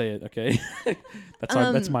allowed to say it, okay?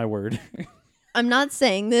 That's my word. I'm not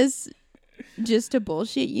saying this just to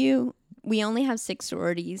bullshit you. We only have 6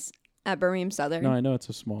 sororities at Birmingham Southern. No, I know it's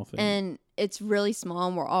a small thing. And it's really small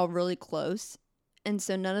and we're all really close. And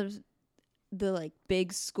so none of the like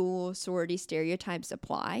big school sorority stereotypes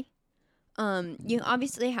apply. You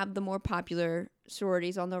obviously have the more popular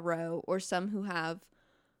sororities on the row or some who have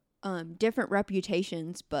different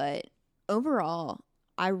reputations, but overall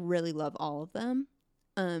I really love all of them.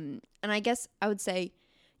 And I guess I would say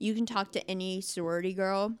you can talk to any sorority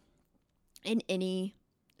girl in any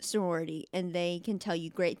sorority and they can tell you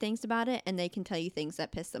great things about it and they can tell you things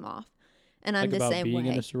that piss them off. And I'm like the about same being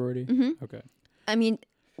way. in a sorority? Mhm. Okay. I mean,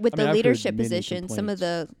 with I mean, the I've heard leadership many position, some of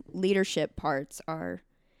complaints. the leadership parts are,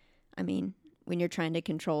 I mean, when you're trying to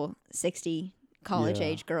control 60 college Yeah.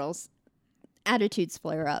 age girls, attitudes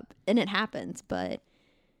flare up and it happens, but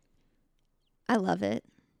I love it.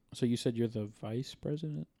 So you said you're the vice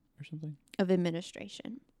president or something? Of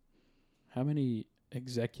administration. How many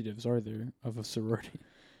executives are there of a sorority?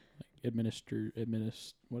 Like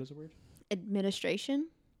what is the word? Administration?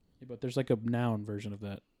 Yeah, but there's like a noun version of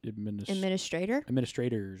that. Administrator.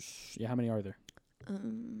 Administrators. Yeah, how many are there?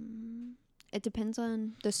 It depends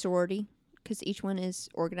on the sorority because each one is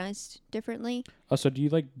organized differently. Oh, so do you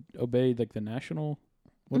like obey like the national,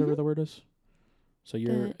 whatever the word is? So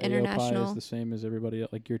your AOPI international is the same as everybody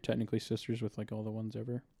else. Like you're technically sisters with like all the ones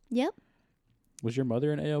ever. Yep. Was your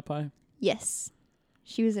mother an AOPI? Yes.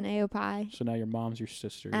 She was an AOPI So now your mom's your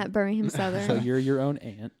sister. at Birmingham Southern. So you're your own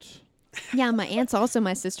aunt. Yeah, my aunt's also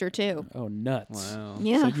my sister too. Oh, nuts. Wow.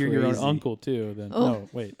 Yeah. So you're your own Crazy. uncle too then. Oh. No,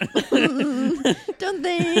 wait. Don't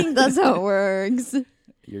think that's how it works.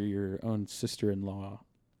 You're your own sister-in-law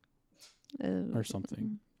or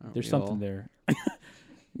something. Aren't There's we something all? there.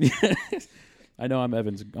 I know I'm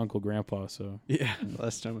Evan's uncle grandpa, so Yeah.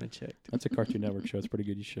 Last time I checked. that's a Cartoon Network show. It's pretty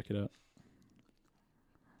good. You should check it out.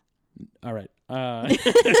 All right.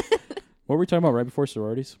 What were we talking about right before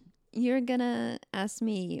sororities? You're gonna ask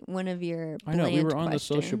me one of your I know we were on questions.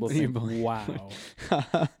 the sociable You thing. bland.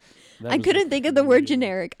 Wow. I couldn't think of the word weird.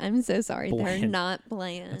 generic. I'm so sorry. They're Bland. not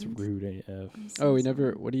bland. That's rude AF. I'm so Oh, we sorry.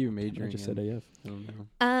 never. What are you I majoring just in? said AF. I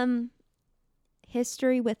don't know.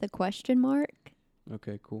 History with a question mark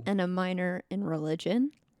Okay, cool. and a minor in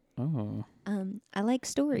religion. Oh. I like You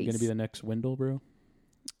stories. gonna be the next Wendell, bro?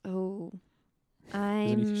 Oh, Doesn't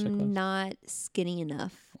he teach that class? I'm not skinny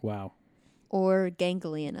enough Wow. or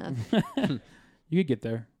gangly enough. You could get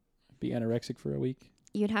there. Be anorexic for a week.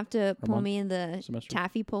 You'd have to pull month? me in the Semester?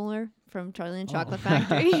 taffy puller from Charlie and the Oh. Chocolate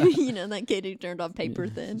Factory. You know, that kid who turned off paper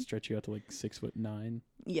Yeah, thin. Stretch you out to like 6'9".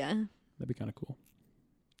 Yeah. That'd be kind of cool.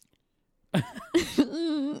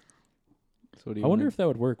 So what do you I wonder wanna- if that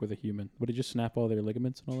would work with a human. Would it just snap all their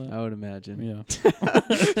ligaments and all that? I would imagine.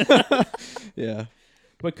 Yeah. Yeah.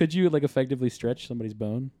 But could you like effectively stretch somebody's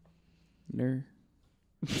bone? No.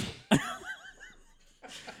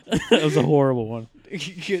 That was a horrible one.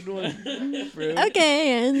 Good one, bro.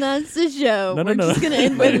 Okay, and that's the show. No, no, We're no. just going to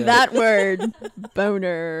end with Yeah. that word.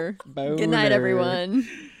 Boner. Good night, everyone.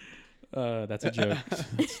 That's a joke.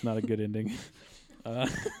 It's not a good ending.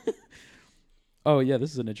 Oh yeah,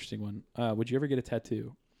 this is an interesting one. Would you ever get a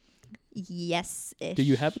tattoo? Yes-ish. Do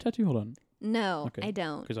you have a tattoo? Hold on, No, Okay. I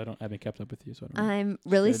don't. because I haven't kept up with you, so I don't know. I'm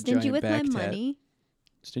really Got a stingy giant with my back tat. money.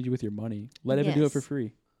 Stingy with your money. Let Evan do it for Yes.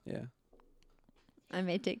 free. Yeah. I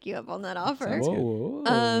may take you up on that offer. Sounds good.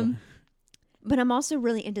 Whoa. But I'm also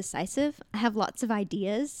really indecisive. I have lots of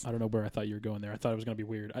ideas. I don't know where I thought you were going there. I thought it was gonna be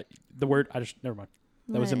weird. Never mind.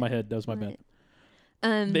 That was in my head. That was my bad.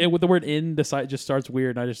 With the word indecisive just starts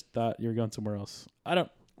weird, and I just thought you were going somewhere else.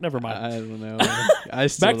 Never mind. I don't know. I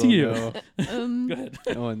still Back to don't you. know. Go ahead.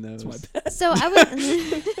 No one knows. my bad. So I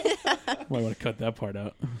would Might want to cut that part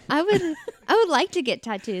out. I would like to get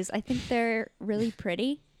tattoos. I think they're really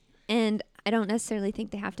pretty, and I don't necessarily think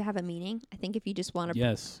they have to have a meaning. I think if you just want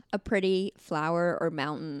Yes. a pretty flower or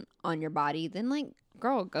mountain on your body, then like,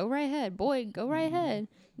 girl, go right ahead. Boy, go right ahead.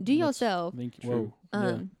 Do yourself. Whoa.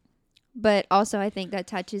 Yeah. But also I think that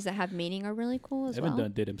tattoos that have meaning are really cool as Evan well.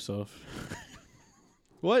 done did himself.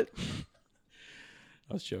 What?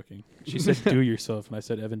 I was joking. She said do yourself, and I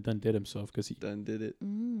said Evan done did himself because he. Done did it.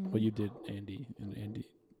 Well, you did Andy, and Andy.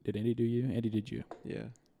 Did Andy do you? Andy did you. Yeah.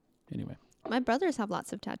 Anyway, My brothers have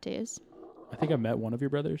lots of tattoos. I think I met one of your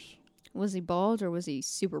brothers. Was he bald or was he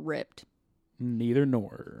super ripped? Neither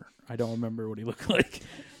nor. I don't remember what he looked like.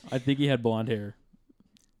 I think he had blonde hair.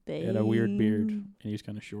 He had a weird beard, and he was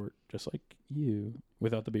kind of short, just like you,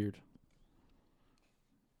 without the beard.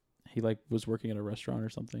 He like was working at a restaurant or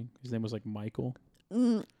something. His name was like Michael.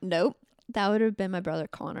 Nope. That would have been my brother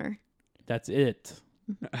Connor. That's it.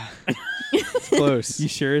 It's close. You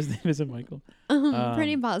sure his name isn't Michael?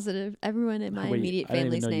 Pretty positive. Everyone in my wait, immediate I didn't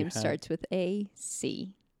even family's know you name had- starts with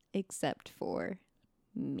A-C, except for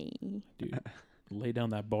me. Dude, lay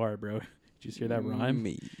down that bar, bro. Did you just hear that rhyme?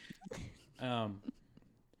 Me.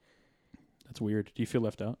 That's weird. Do you feel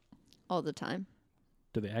left out? All the time.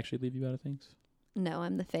 Do they actually leave you out of things? No,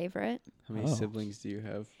 I'm the favorite. How many Oh. siblings do you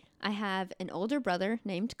have? I have an older brother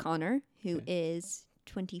named Connor who Okay. is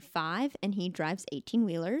 25 and he drives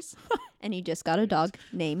 18-wheelers and he just got a dog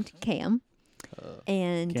named Cam.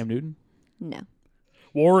 And Cam Newton? no.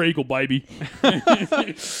 War Eagle, baby.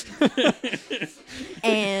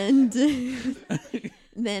 And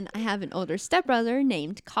then I have an older stepbrother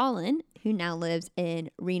named Colin who now lives in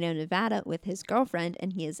Reno, Nevada with his girlfriend,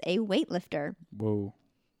 and he is a weightlifter. Whoa.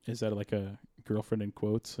 Is that like a girlfriend in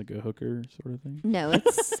quotes, like a hooker sort of thing? No,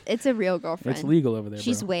 it's a real girlfriend. It's legal over there,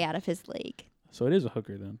 She's bro. way out of his league. So it is a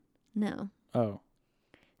hooker then. No. Oh.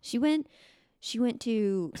 She went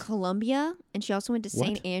to Columbia, and she also went to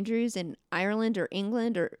St. What? Andrews in Ireland or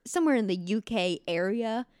England or somewhere in the UK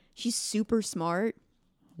area. She's super smart.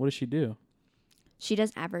 What does she do? She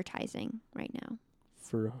does advertising right now.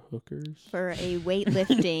 for hookers? for a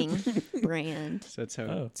weightlifting brand. So that's how.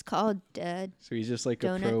 Oh. It's called So he's just like a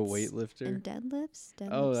pro Donuts weightlifter. and deadlifts. Oh,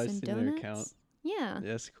 Deadlifts I've and seen their donuts. account. Yeah.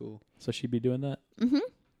 That's cool. So she'd be doing that? Mhm.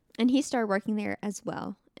 And he started working there as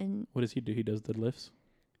well. And What does he do? He does the lifts?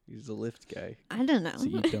 He's a lift guy. I don't know. Does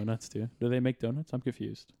he eat donuts too? Do they make donuts? I'm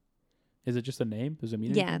confused. Is it just a name? Does it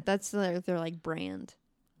mean Yeah, anything? that's their like brand.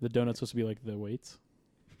 The donut's supposed to be like the weights?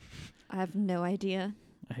 I have no idea.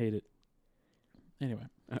 I hate it. Anyway.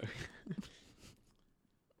 Oh.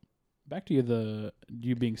 Back to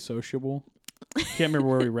you being sociable. Can't remember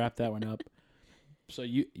where we wrapped that one up. So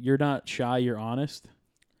you're not shy, you're honest?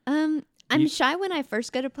 I'm You- shy when I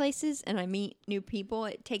first go to places and I meet new people.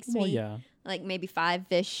 It takes Well, me yeah. like maybe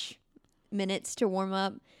 5-ish minutes to warm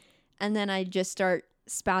up, and then I just start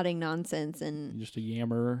spouting nonsense You're just a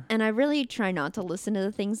yammerer. and I really try not to listen to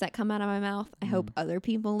the things that come out of my mouth. I hope other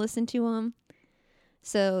people listen to them.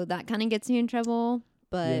 So that kind of gets me in trouble,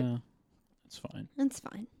 but Yeah. It's fine. it's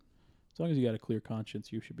fine. As long as you got a clear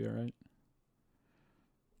conscience, you should be all right.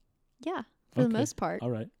 Yeah, for the Okay. most part. All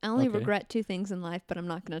right. I only Okay. regret 2 things in life, but I'm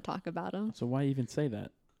not going to talk about them So why even say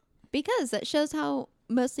that? because that shows how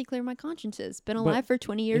mostly clear my conscience is. Been But alive for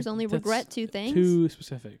 20 years, only that's regret 2 things. Too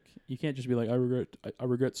specific. You can't just be like, I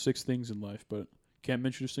regret 6 things in life, but can't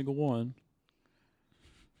mention a single one.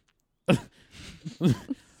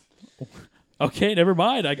 Okay, never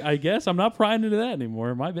mind. I guess I'm not prying into that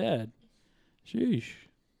anymore. My bad. Sheesh.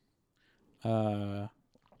 Okay.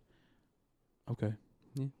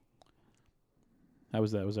 Yeah. How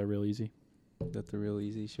was that? Was that real easy? That's the real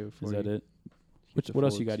easy show for Is you. that it? Get the What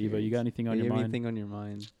else full you got, Eva? You got experience. anything on Do your you have mind? anything on your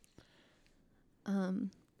mind?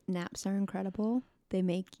 Naps are incredible. They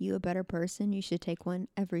make you a better person. You should take one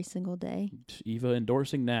every single day. Eva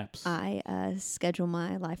endorsing naps. I schedule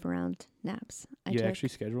my life around naps. You actually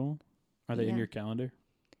schedule them? Are they in Yeah. your calendar?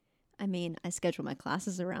 I mean, I schedule my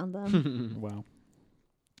classes around them. Wow.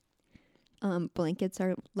 Blankets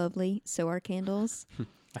are lovely. So are candles.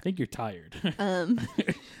 I think you're tired.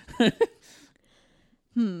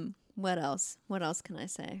 What else? What else can I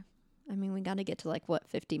say? I mean, we got to get to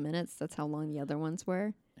 50 minutes? That's how long the other ones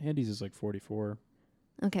were. Andy's is like 44.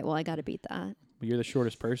 Okay, well, I got to beat that. But you're the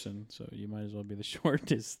shortest person, so you might as well be the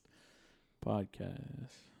shortest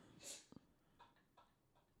podcast.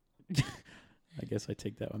 I guess I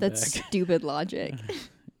take that one That's back. stupid logic.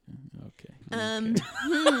 Okay.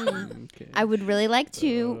 Okay. I would really like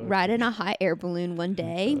to ride in a hot air balloon one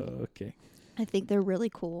day. Okay. I think they're really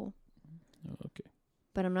cool, Okay.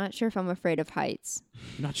 but I'm not sure if I'm afraid of heights.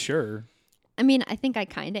 You're not sure. I mean, I think I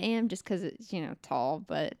kind of am just because it's, tall,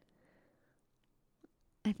 but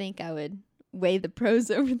I think I would weigh the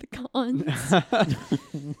pros over the cons.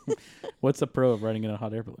 What's the pro of riding in a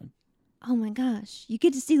hot air balloon? Oh my gosh. You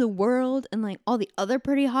get to see the world and all the other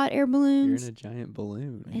pretty hot air You're balloons. in a giant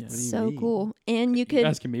balloon. Yeah. It's What do you so mean? cool. And you You're could,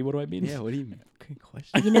 asking me what do I mean? Yeah, what do you mean? Good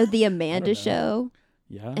question. the Amanda know. show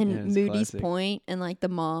Yeah. and Yeah, it's Moody's classic. Point and the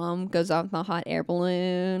mom goes off the hot air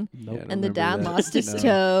balloon Nope. Yeah, and the remember dad that. lost his No.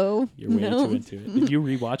 toe. You're way No. too into it. Did you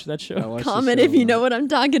rewatch that I show? watched the Comment show if you a know lot. what I'm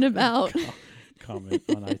talking about. Comment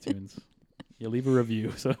on iTunes. You leave a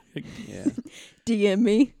review. So Yeah. DM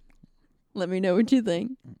me. Let me know what you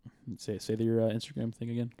think. say your Instagram thing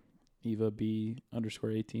again. Eva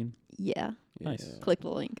B_18. Yeah. Nice. Yeah. Click the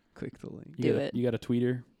link. Click the link. You Do got it. You got a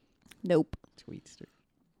tweeter. Nope. Tweetster.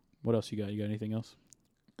 What else you got? You got anything else?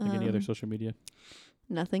 Like any other social media?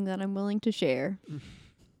 Nothing that I'm willing to share.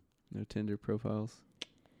 No Tinder profiles.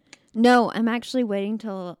 No, I'm actually waiting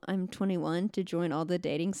till I'm 21 to join all the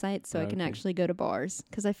dating sites so I can Okay. actually go to bars.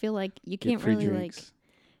 Because I feel like you Get can't free really drinks.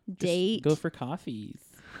 date. Just go for coffees.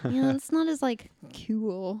 Yeah, it's not as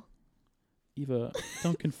cool. Eva,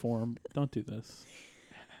 don't conform. Don't do this.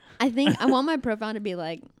 I think I want my profile to be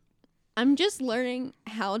I'm just learning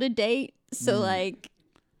how to date. So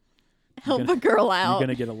help gonna- a girl You're out.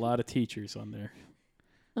 gonna get a lot of teachers on there.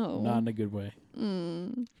 Oh. Not in a good way.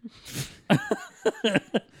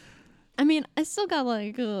 I mean, I still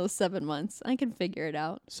got 7 months. I can figure it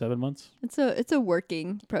out. 7 months? It's a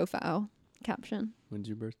working profile caption. When's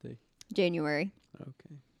your birthday? January.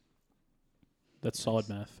 Okay. That's solid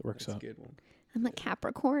math. It works That's out. a good one. I'm a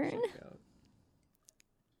Capricorn. Check out.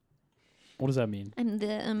 What does that mean? I'm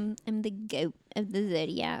the goat of the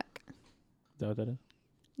zodiac. Is that what that is?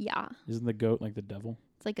 Yeah. Isn't the goat like the devil?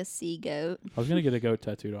 It's like a sea goat. I was gonna get a goat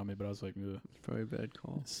tattooed on me, but I was like, ugh, Probably a bad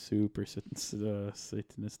call. super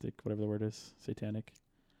satanistic, whatever the word is, satanic.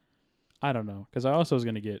 I don't know, because I also was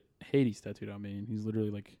gonna get Hades tattooed on me, and he's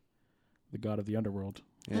literally like the god of the underworld,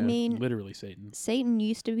 Yeah. I mean, literally Satan. Satan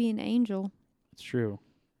used to be an angel. It's true,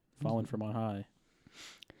 fallen from on high.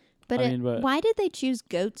 But, I mean, but- why did they choose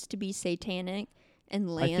goats to be satanic and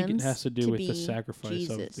I lambs. think it has to do with the be sacrifice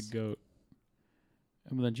of Jesus. the goat.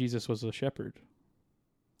 And then Jesus was a shepherd.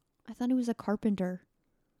 I thought he was a carpenter.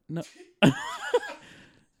 No.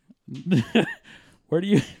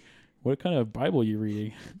 What kind of Bible are you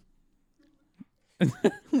reading?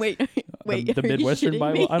 Wait. The are you Midwestern shitting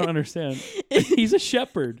Bible? me? I don't understand. He's a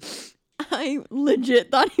shepherd. I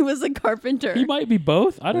legit thought he was a carpenter. He might be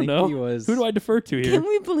both. I don't think know. he was. Who do I defer to here? Can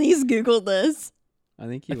we please Google this? I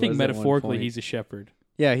think I he think was at one metaphorically point. he's a shepherd.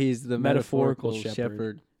 Yeah, he's the metaphorical metaphorical shepherd.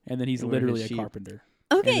 shepherd. And then he's And we're his literally a sheep. carpenter.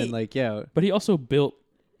 Okay. And then like yeah, But he also built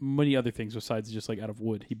many other things besides just like out of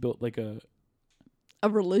wood. He built like a a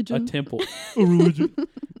religion. temple. A religion. I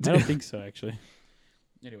don't think so, actually.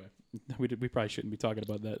 Anyway, we probably shouldn't be talking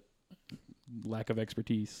about that lack of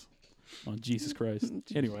expertise on Jesus Christ.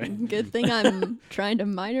 Anyway. Good thing I'm trying to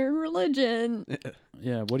minor in religion.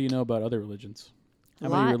 Yeah, what do you know about other religions? How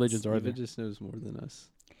many Lots. religions are Eva there? just knows more than us.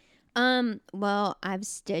 Well, I've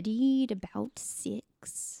studied about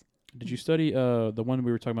 6. Did you study the one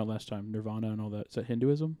we were talking about last time, Nirvana and all that? Is that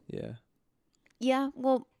Hinduism? Yeah. Yeah,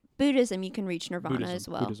 well, Buddhism, you can reach Nirvana as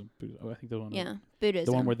well. Buddhism. Oh, I think the one. Yeah, Buddhism.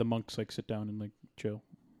 The one where the monks like sit down and like chill.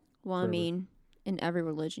 well, I forever. mean, in every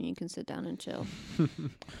religion, you can sit down and chill.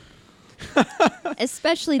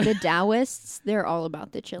 Especially the Taoists, they're all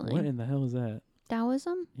about the chilling. What in the hell is that?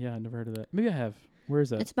 Taoism? Yeah, I never heard of that. Maybe I have. Where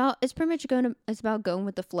is that? It's pretty much it's about going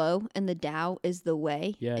with the flow, and the Tao is the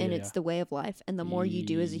way, Yeah, and yeah, it's yeah. the way of life. And the more you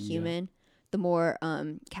do as a Yeah. human, the more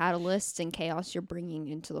catalysts and chaos you're bringing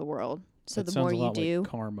into the world. So That the sounds more a you lot do like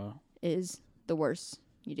karma. is the worse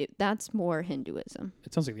you do. That's more Hinduism.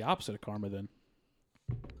 It sounds like the opposite of karma then.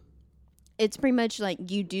 It's pretty much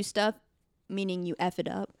like you do stuff, meaning you F it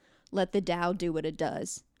up. Let the Tao do what it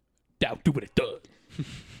does. Doubt do what it does.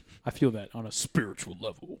 I feel that on a spiritual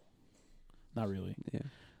level. Not really. Yeah.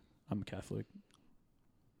 I'm a Catholic.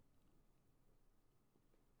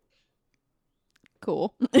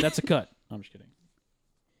 Cool. That's a cut. I'm just kidding.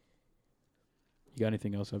 You got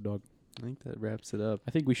anything else, Dog? I think that wraps it up.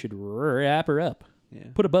 I think we should wrap her up. Yeah.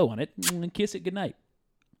 Put a bow on it and kiss it goodnight.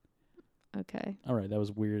 Okay. All right, that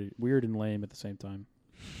was weird and lame at the same time.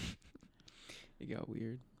 It got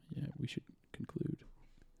weird. Yeah, we should conclude.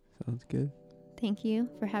 Sounds good. Thank you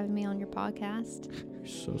for having me on your podcast. You're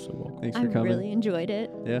so welcome. Thanks I for coming. really enjoyed it.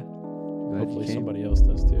 Yeah. Glad Hopefully you came. somebody else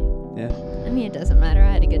does too. Yeah. I mean, it doesn't matter.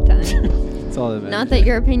 I had a good time. That's all that matters. Not that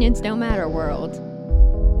your opinions don't matter, world.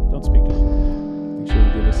 Don't speak to the world. Make sure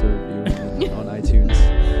to give us a review on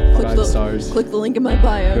iTunes. Click 5 stars. Click the link in my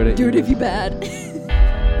bio. Go to Do it if Eva. you bad.